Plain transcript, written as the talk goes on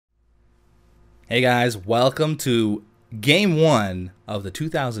Hey guys, welcome to Game 1 of the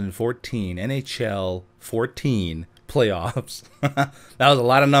 2014 NHL 14 playoffs. That was a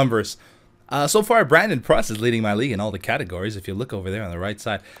lot of numbers. So far, Brandon Pruss is leading my league in all the categories. If you look over there on the right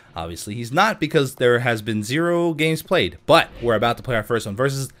side, obviously he's not because there has been 0 games played. But we're about to play our first one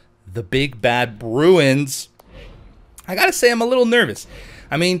versus the big bad Bruins. I gotta say, I'm a little nervous.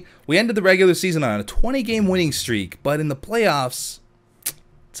 I mean, we ended the regular season on a 20-game winning streak, but in the playoffs,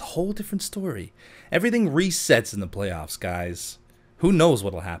 it's a whole different story. Everything resets in the playoffs, guys. Who knows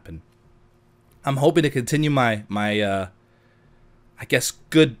what'll happen? I'm hoping to continue my I guess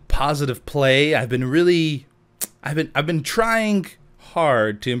good positive play. I've been trying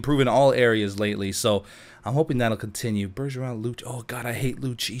hard to improve in all areas lately, so I'm hoping that'll continue. Bergeron, Luch. Oh God, I hate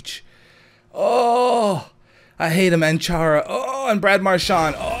Lucic. Oh, I hate him. And Chara. Oh, and Brad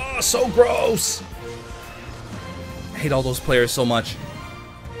Marchand. Oh, so gross. I hate all those players so much.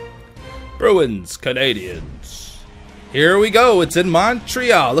 Bruins, Canadians. Here we go. It's in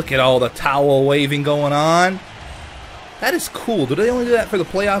Montreal. Look at all the towel waving going on. That is cool. Do they only do that for the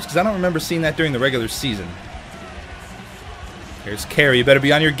playoffs? Because I don't remember seeing that during the regular season. Here's Carey. You better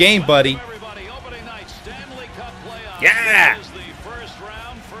be on your game, buddy. Yeah!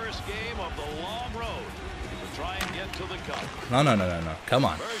 No. Come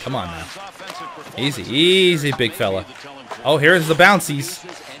on now. Easy, big fella. Oh, here's the bouncies.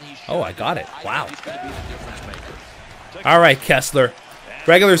 Oh, I got it. Wow. All right, Kessler.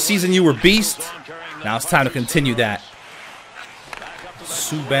 Regular season, you were beast. Now it's time to continue that.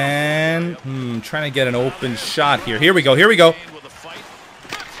 Subban. Trying to get an open shot here. Here we go.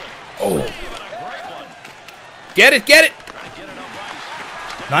 Oh. Get it.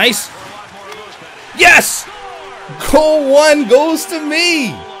 Nice. Yes! Goal 1 goes to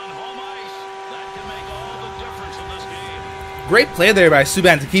me. Great play there by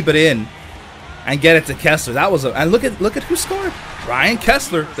Subban to keep it in and get it to Kessler. That was and look at who scored. Ryan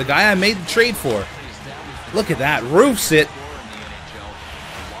Kessler, the guy I made the trade for. Look at that. Roofs it.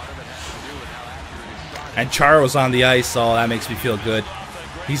 And Chara was on the ice, so that makes me feel good.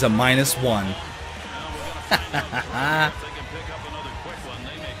 He's a -1.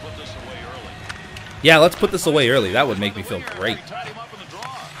 Yeah, let's put this away early. That would make me feel great.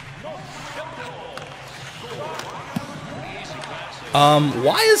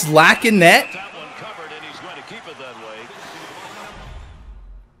 Why is Lack in net?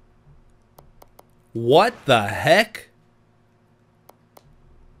 What the heck?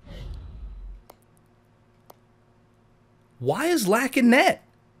 Why is Lack in net?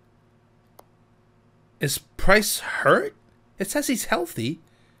 Is Price hurt? It says he's healthy.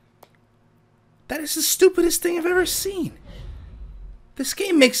 That is the stupidest thing I've ever seen. This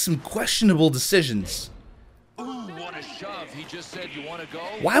game makes some questionable decisions.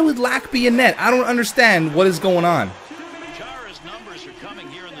 Why would Lack be in net? I don't understand what is going on.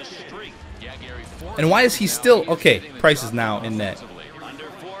 And why is he still... Okay, Price is now in net.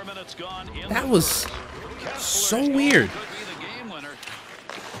 That was so weird.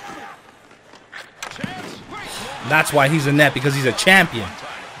 That's why he's in net, because he's a champion.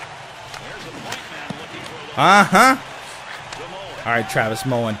 Uh-huh. All right, Travis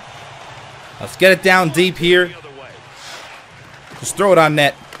Moen. Let's get it down deep here. Just throw it on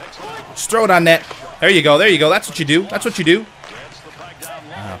net. Just throw it on net. There you go. That's what you do.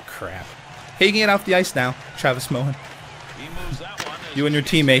 Oh, crap. Hey, you can get off the ice now, Travis Moen. You and your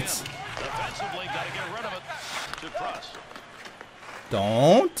teammates.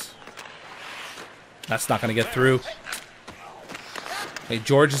 Don't. That's not going to get through. Hey,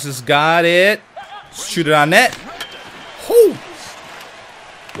 Georges has got it. Shoot it on net. Whoo!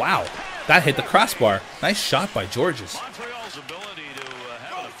 Wow, that hit the crossbar. Nice shot by Georges.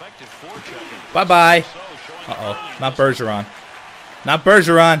 Bye-bye. Uh-oh, not Bergeron.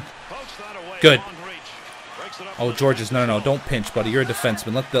 Good. Oh, Georges, no, don't pinch, buddy. You're a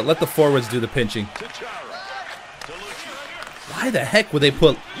defenseman. Let the forwards do the pinching. Why the heck would they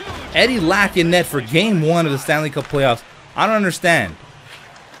put Eddie Lack in net for Game 1 of the Stanley Cup playoffs? I don't understand.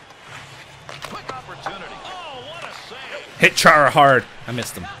 Hit Chara hard. I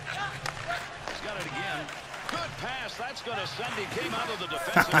missed him.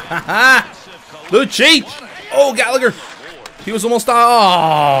 Lucic! Oh, Gallagher! He was almost...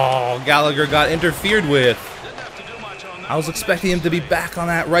 Oh, Gallagher got interfered with. I was expecting him to be back on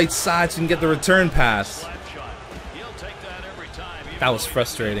that right side so he can get the return pass. That was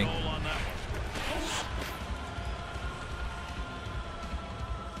frustrating.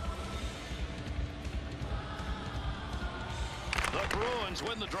 The Bruins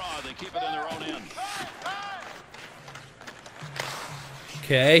win the draw. They keep it in their own end.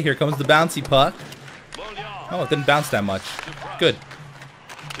 Okay, here comes the bouncy puck. Oh, it didn't bounce that much. Good.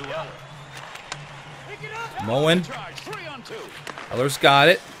 Moen. Eller's got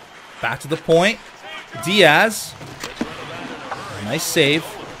it. Back to the point. Diaz. Nice save.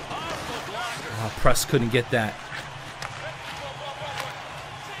 Oh, Press couldn't get that.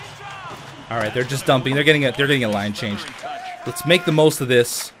 All right, they're just dumping. They're getting a line change. Let's make the most of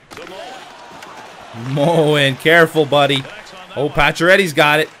this. Moen, careful, buddy. Oh, Pacioretty's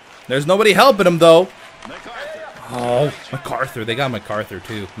got it. There's nobody helping him, though. Oh, MacArthur. They got MacArthur,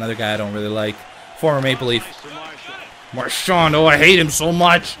 too. Another guy I don't really like. Former Maple Leaf. Marchand. Oh, I hate him so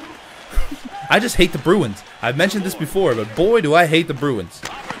much. I just hate the Bruins. I've mentioned this before, but boy, do I hate the Bruins.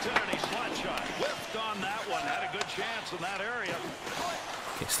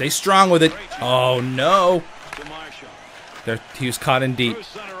 Okay, stay strong with it. Oh, no. He was caught in deep.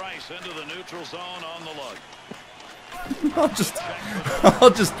 I'll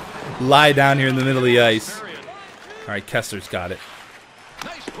just lie down here in the middle of the ice. All right, Kessler's got it.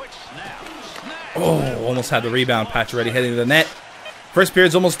 Oh, almost had the rebound. Pacioretty heading to the net. First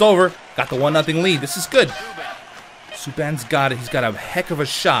period's almost over. Got the 1-0 lead. This is good. Subban's got it. He's got a heck of a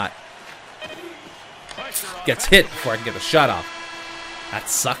shot. Gets hit before I can get the shot off. That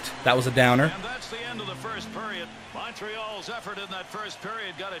sucked. That was a downer. And that's the end of the first period. Montreal's effort in that first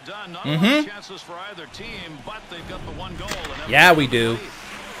period got it done. Not a lot of chances for either team, but they've got the one goal. Yeah, we do.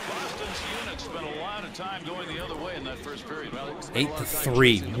 Boston's unit spent a lot of time going the other way in that first period.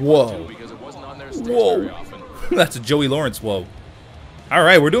 8-3. Whoa. Whoa. That's a Joey Lawrence whoa. All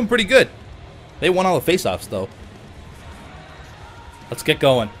right, we're doing pretty good. They won all the faceoffs, though. Let's get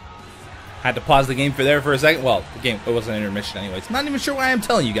going. Had to pause the game for a second. Well, the game, it wasn't an intermission anyways. Not even sure why I'm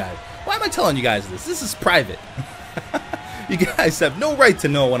telling you guys. Why am I telling you guys this? This is private. You guys have no right to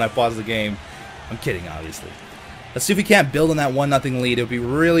know when I pause the game. I'm kidding, obviously. Let's see if we can't build on that 1-0 lead. It would be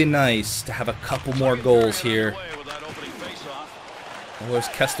really nice to have a couple more goals here. Oh, there's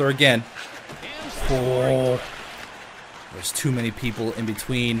Kessler again. Oh, there's too many people in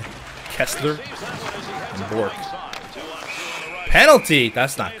between Kessler and Bork. Penalty!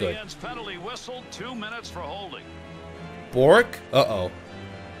 That's not good. Bork? Uh-oh.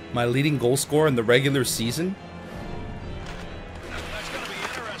 My leading goal scorer in the regular season?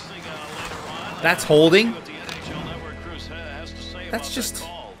 That's holding. That's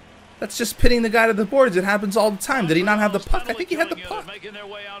just pinning the guy to the boards. It happens all the time. Did he not have the puck? I think he had the puck.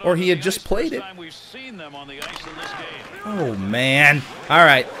 Or he had just played it. Oh, man. All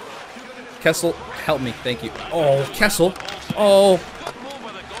right. Kessel, help me. Thank you. Oh, Kessel. Oh.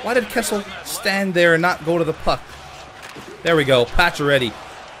 Why did Kessel stand there and not go to the puck? There we go. Pacioretty.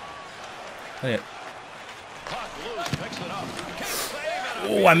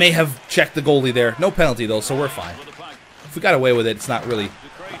 Oh, I may have checked the goalie there. No penalty, though, so we're fine. If we got away with it, it's not really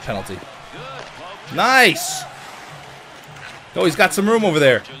a penalty. Nice! Oh, he's got some room over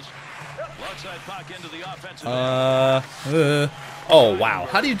there. Oh, wow.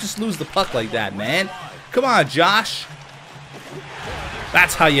 How do you just lose the puck like that, man? Come on, Josh.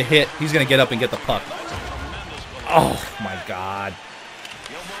 That's how you hit. He's going to get up and get the puck. Oh, my God.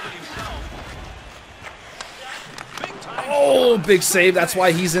 Oh, big save. That's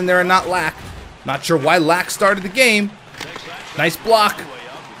why he's in there and not Lack. Not sure why Lack started the game. Nice block.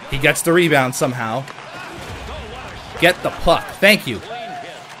 He gets the rebound somehow. Get the puck. Thank you.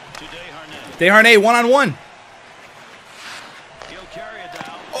 Desharnais, one-on-one.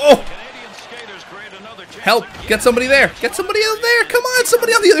 Oh! Help. Get somebody there. Get somebody out there. Come on,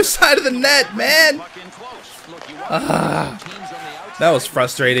 somebody on the other side of the net, man. That was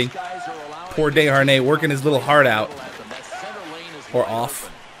frustrating. Poor Desharnais working his little heart out. Or off.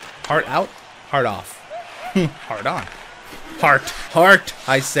 Heart out? Heart off. Heart on. Heart,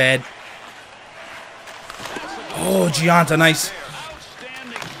 I said. Oh, Gianta, nice.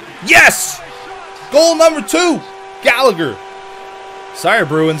 Yes! Goal number 2! Gallagher. Sorry,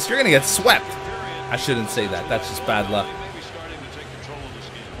 Bruins, you're going to get swept. I shouldn't say that. That's just bad luck.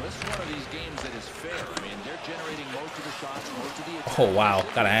 Oh, wow.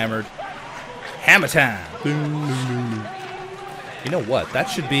 Got hammered. Hammer time. You know what? That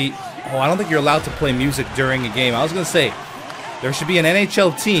should be... Oh, I don't think you're allowed to play music during a game. I was going to say, there should be an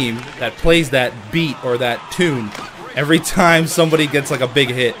NHL team that plays that beat or that tune every time somebody gets like a big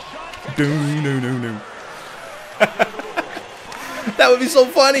hit. That would be so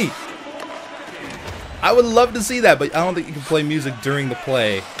funny. I would love to see that, but I don't think you can play music during the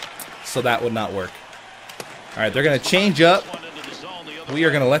play, so that would not work. All right, they're going to change up. We are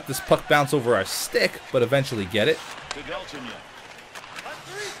going to let this puck bounce over our stick, but eventually get it.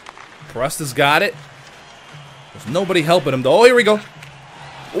 Prosta's got it. There's nobody helping him, though. Oh, here we go.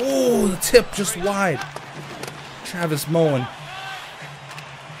 Oh, the tip just wide. Travis Moen.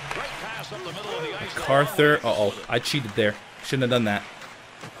 MacArthur. Uh-oh, I cheated there. Shouldn't have done that.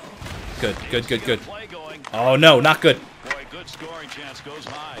 Good, good, good, good. Oh, no, not good.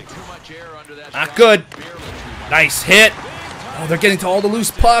 Not good. Nice hit. Oh, they're getting to all the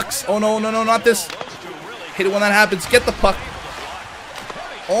loose pucks. Oh, no, no, no, not this. Hit it when that happens. Get the puck.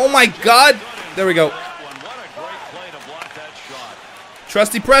 Oh, my God. There we go.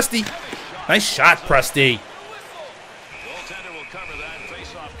 Trusty Presty. Nice shot, Presty.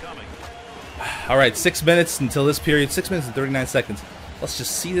 All right, 6 minutes until this period. 6 minutes and 39 seconds. Let's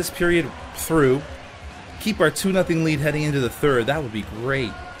just see this period through. Keep our 2-0 lead heading into the third. That would be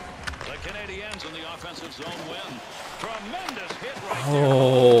great.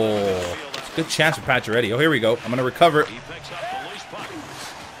 Oh, good chance for Pacioretty. Oh, here we go. I'm going to recover.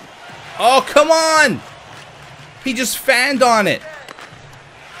 Oh, come on. He just fanned on it.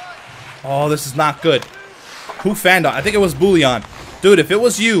 Oh, this is not good. Who fanned on? I think it was Bouillon. Dude, if it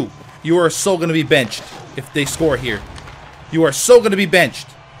was you, you are so going to be benched if they score here. You are so going to be benched.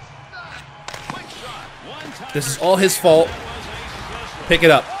 This is all his fault. Pick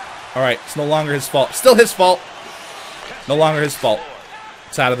it up. All right, it's no longer his fault. Still his fault. No longer his fault.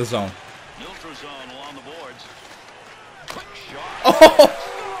 It's out of the zone. Oh!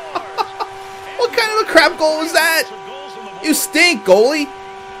 What kind of a crap goal was that? You stink, goalie.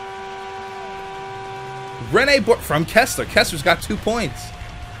 Rene from Kessler. Kessler's got 2 points.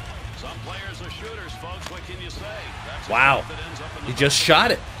 Wow. He just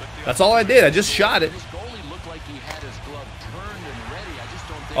shot it. That's all I did. I just shot it.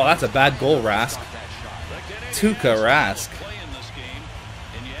 Oh, that's a bad goal, Rask. Tuukka Rask.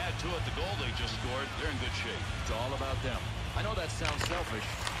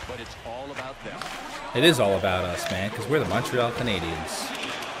 It is all about us, man, because we're the Montreal Canadiens.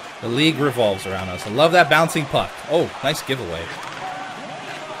 The league revolves around us. I love that bouncing puck. Oh, nice giveaway.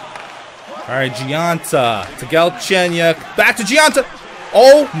 All right, Gianta to Galchenyuk. Back to Gianta.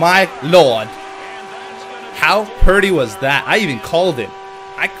 Oh, my Lord. How pretty was that? I even called it.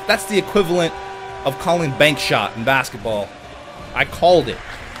 That's the equivalent of calling bank shot in basketball. I called it.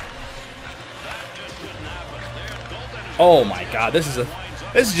 Oh, my God. This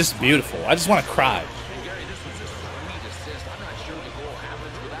is just beautiful. I just want to cry.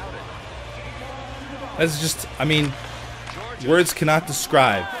 This is just, I mean, words cannot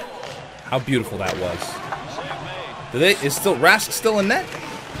describe how beautiful that was. Is Rask still in net?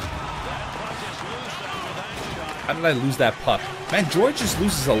 How did I lose that puck? Man, George just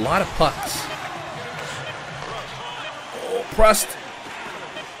loses a lot of pucks. Oh, Prust.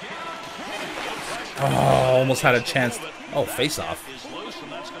 Oh, almost had a chance. Oh, face off.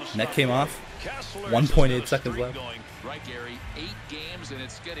 Net came off. 1.8 seconds left. Right, Gary. 8 games, and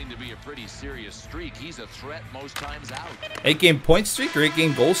it's getting to be a pretty serious streak. He's a threat most times out. 8-game point streak or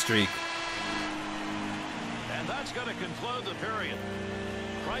 8-game goal streak? And that's going to conclude the period.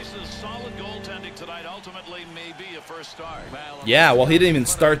 Price's solid goaltending tonight ultimately may be a first start. Yeah, well, he didn't even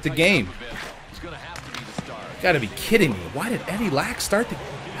start the game. He's going to have to be the start. You gotta be kidding me. Why did Eddie Lack start the...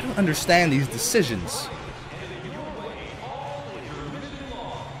 I don't understand these decisions.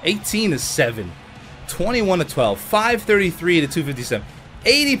 18-7. 21-12, 533 to 257,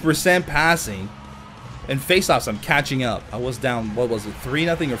 80% passing, and faceoffs. I'm catching up. I was down. What was it?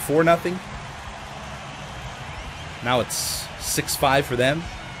 3-0 or 4-0? Now it's 6-5 for them.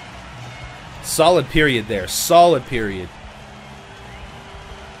 Solid period there. Solid period.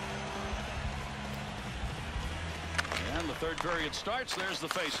 And the third period starts. There's the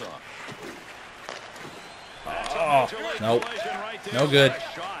faceoff. Oh, nope. No good.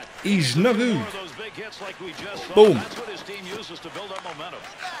 He's no good. Boom.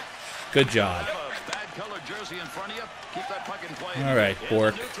 Good job. All right,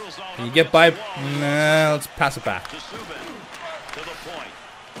 Bork. Can you get by? Nah, let's pass it back.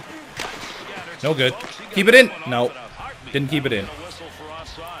 No good. Keep it in. No, didn't keep it in.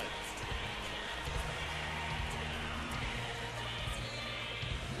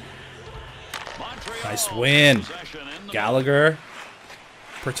 Nice win. Gallagher.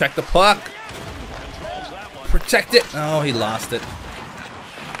 Protect the puck. Protect it. Oh, he lost it.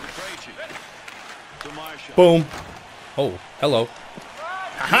 Boom. Oh, hello.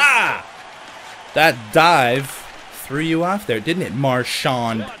 Ha-ha! That dive threw you off there, didn't it,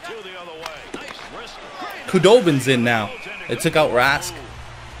 Marchand? Kudobin's in now. They took out Rask.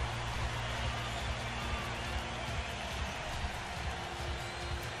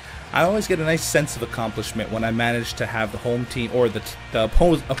 I always get a nice sense of accomplishment when I manage to have the home team or the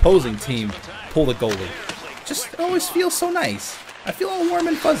opposing team pull the goalie. Just always feels so nice. I feel all warm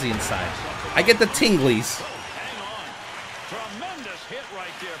and fuzzy inside. I get the tinglies. Hang on. Tremendous hit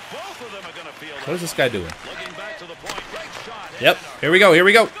right there. Both of them are going to feel that. What is this guy doing? Looking back to the point. Great shot. Yep. Here we go. Here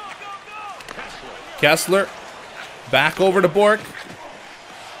we go. Kessler. Back over to Bork.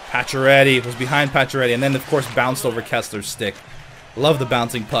 Pacioretty was behind Pacioretty, and then, of course, bounced over Kessler's stick. Love the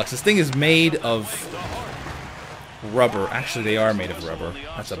bouncing pucks. This thing is made of rubber. Actually, they are made of rubber.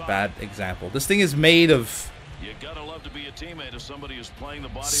 That's a bad example. This thing is made of You gotta love to be a teammate of somebody who's playing the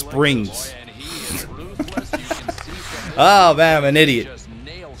body springs. like this. Oh, man, I'm an idiot.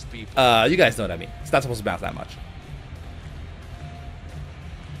 You guys know what I mean. It's not supposed to bounce that much.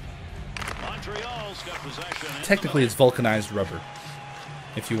 Montreal's got possession. Technically, it's vulcanized rubber,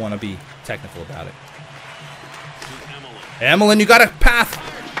 if you want to be technical about it. Emelin, you got a path.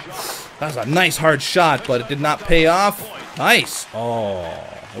 That was a nice hard shot, but it did not pay off. Nice. Oh,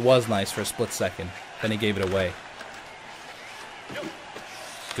 it was nice for a split second. Then he gave it away.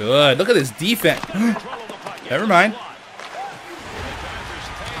 Good. Look at this defense. Never mind.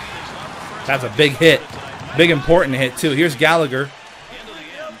 That's a big hit. Big important hit, too. Here's Gallagher.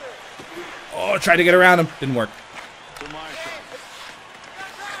 Oh, tried to get around him. Didn't work.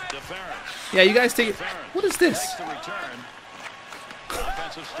 Yeah, you guys take it. What is this?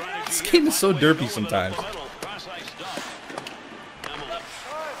 This game is so derpy sometimes.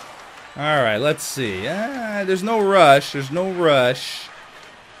 All right, let's see. There's no rush. There's no rush.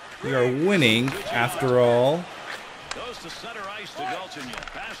 We are winning, after all. Goes to center ice to Galchenyuk.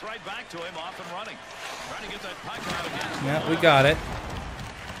 Pass right back to him, off and running. Trying to get that puck out against. Yeah, we got it.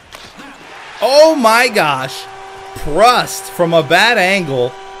 Oh my gosh. Prust from a bad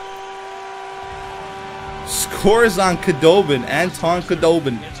angle. Scores on Khudobin, Anton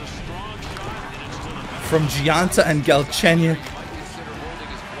Khudobin. From Gianta and Galchenyuk.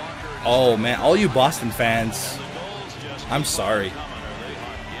 Oh man, all you Boston fans, I'm sorry.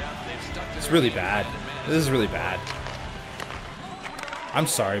 It's really bad. This is really bad. I'm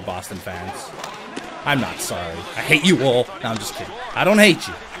sorry, Boston fans. I'm not sorry. I hate you all. No, I'm just kidding. I don't hate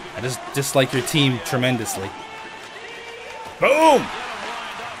you. I just dislike your team tremendously. Boom!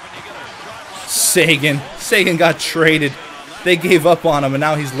 Sagan got traded. They gave up on him, and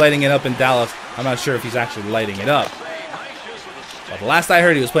now he's lighting it up in Dallas. I'm not sure if he's actually lighting it up. But the last I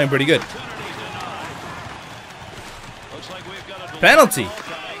heard, he was playing pretty good. Penalty.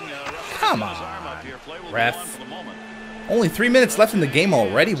 Come on, ref. Only 3 minutes left in the game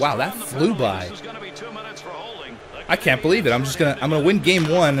already. Wow, that flew by. I can't believe it. I'm gonna win game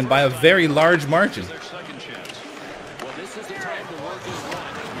 1 and by a very large margin.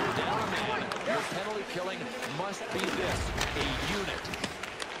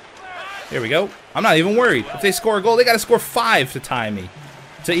 Here we go. I'm not even worried. If they score a goal, they got to score 5 to tie me.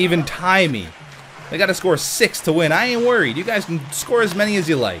 To even tie me. They got to score 6 to win. I ain't worried. You guys can score as many as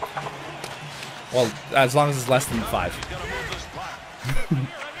you like. Well, as long as it's less than 5.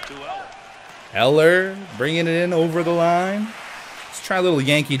 Eller bringing it in over the line. Let's try a little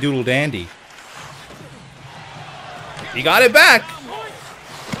Yankee Doodle Dandy. He got it back.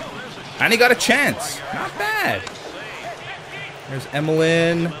 And he got a chance. Not bad. There's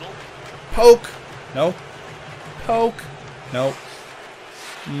Emelin. Poke. No. Poke. No.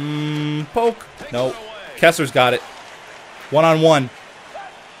 Poke. No. Kessler's got it. One-on-one.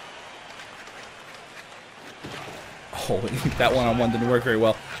 Oh, that one-on-one didn't work very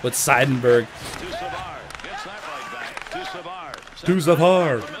well with Seidenberg. To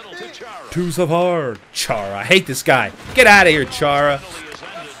Savard. Chara. I hate this guy. Get out of here, Chara.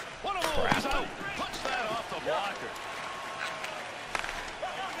 Crap.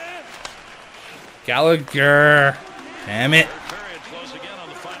 Gallagher. Damn it.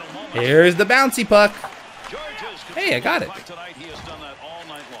 Here's the bouncy puck. Hey, I got it.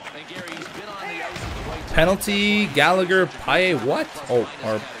 Penalty, Gallagher, Paye, what? Oh,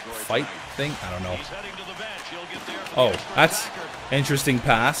 or fight thing? I don't know. Oh, that's interesting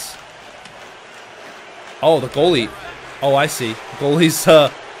pass. Oh, the goalie. Oh, I see. Goalie's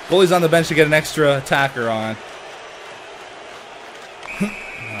on the bench to get an extra attacker on.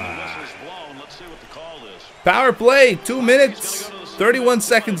 Power play, 2 minutes, 31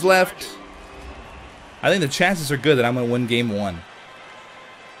 seconds left. I think the chances are good that I'm going to win game 1.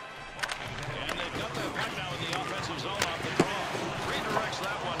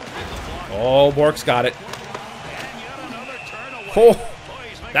 Oh, Bork's got it. Oh,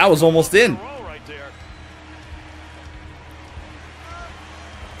 that was almost in.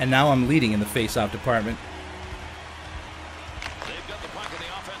 And now I'm leading in the face-off department.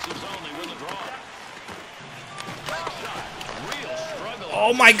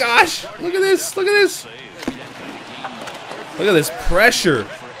 Oh my gosh! Look at this! Look at this! Look at this pressure.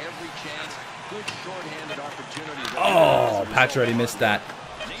 Oh, Patch already missed that.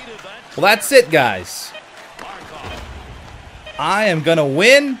 Well, that's it, guys. I am going to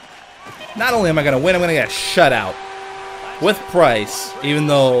win. Not only am I going to win, I'm going to get a shutout with Price, even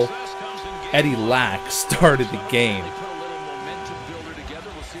though Eddie Lack started the game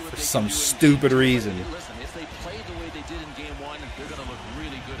for some stupid reason.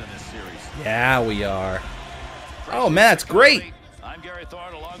 Yeah, we are. Oh, man, that's great. I'm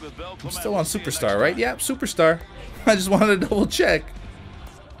still on Superstar, right? Yeah, Superstar. I just wanted to double check.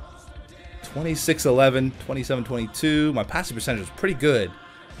 26-11, 27-22. My passing percentage was pretty good,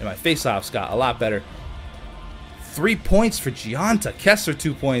 and my faceoffs got a lot better. 3 points for Gianta. Kessler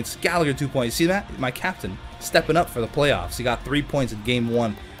 2 points. Gallagher 2 points. See that? My captain stepping up for the playoffs. He got 3 points in Game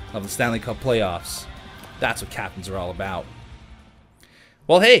 1 of the Stanley Cup playoffs. That's what captains are all about.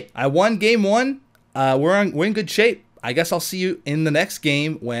 Well, hey, I won Game 1. We're in good shape. I guess I'll see you in the next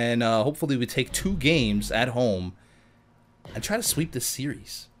game when hopefully we take 2 games at home and try to sweep this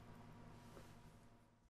series.